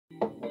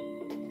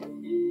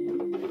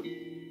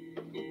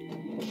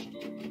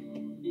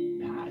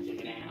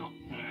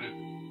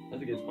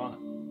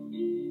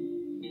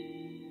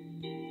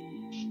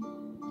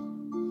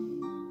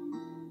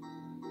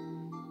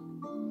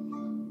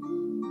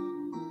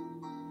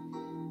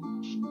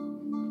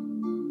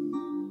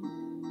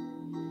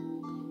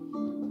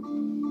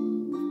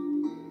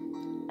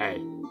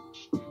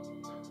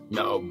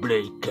No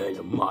Blake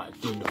Dynamite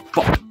in the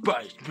fucking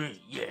basement,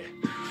 yeah.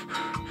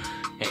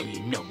 And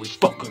you know we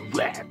fucking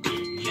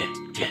rapping,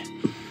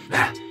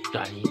 yeah.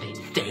 Got anything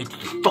to say to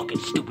these fucking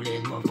stupid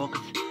ass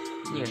motherfuckers?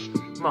 Yeah,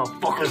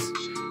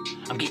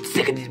 motherfuckers. I'm getting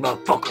sick of these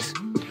motherfuckers.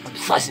 I'm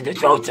slicing their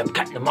throats, I'm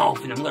cutting them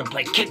off, and I'm gonna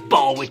play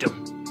kickball with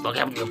them. Fuck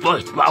happened to your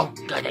voice, bro?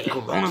 Got that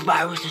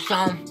coronavirus or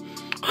something?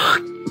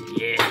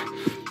 Yeah,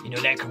 you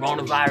know that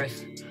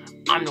coronavirus?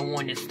 I'm the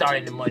one that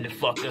started the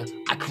motherfucker.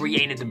 I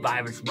created the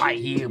virus right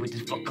here with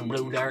this fucking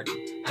blue dirt.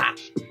 Ha!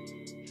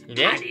 You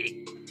did? I did it.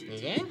 You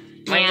did?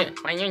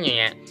 Why you knew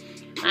that?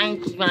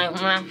 You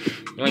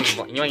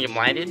wanna get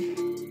blinded?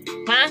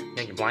 Huh? You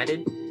wanna get blinded?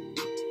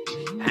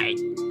 Hey.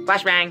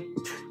 Flashbang!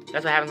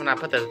 That's what happens when I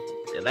put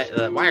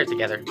the wires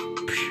together.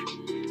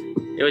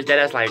 It was dead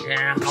ass like...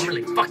 Yeah, I'm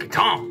really fucking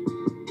tall.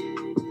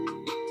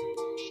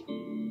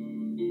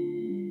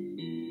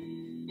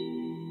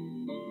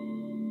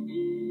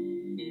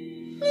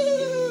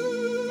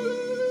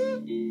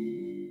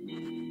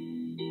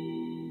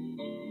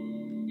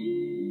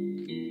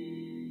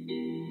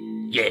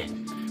 Yeah,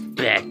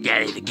 back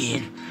at it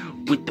again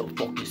with the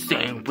fucking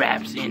same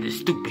raps and the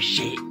stupid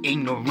shit.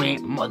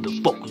 Ignorant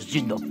motherfuckers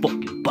in the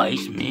fucking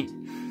basement.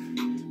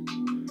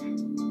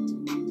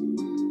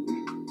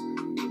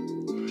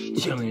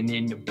 Chilling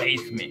in the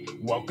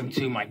basement. Welcome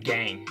to my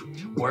gang.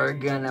 We're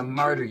gonna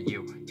murder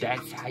you.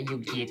 That's how you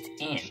get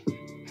in.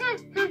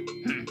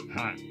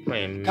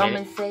 Wait a minute. Come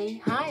and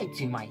say hi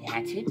to my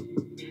hatchet.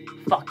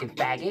 Fucking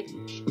faggot.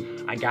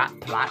 I got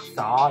plots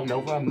all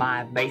over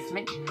my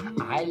basement.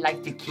 I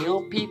like to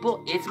kill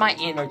people. It's my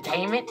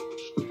entertainment.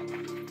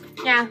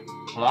 Yeah.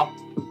 Hello?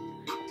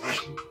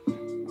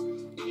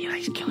 He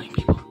likes killing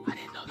people. I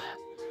didn't know that.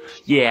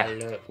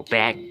 Yeah.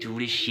 Back to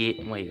this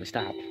shit. Wait,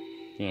 stop.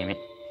 Damn it.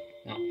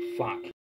 Oh, fuck.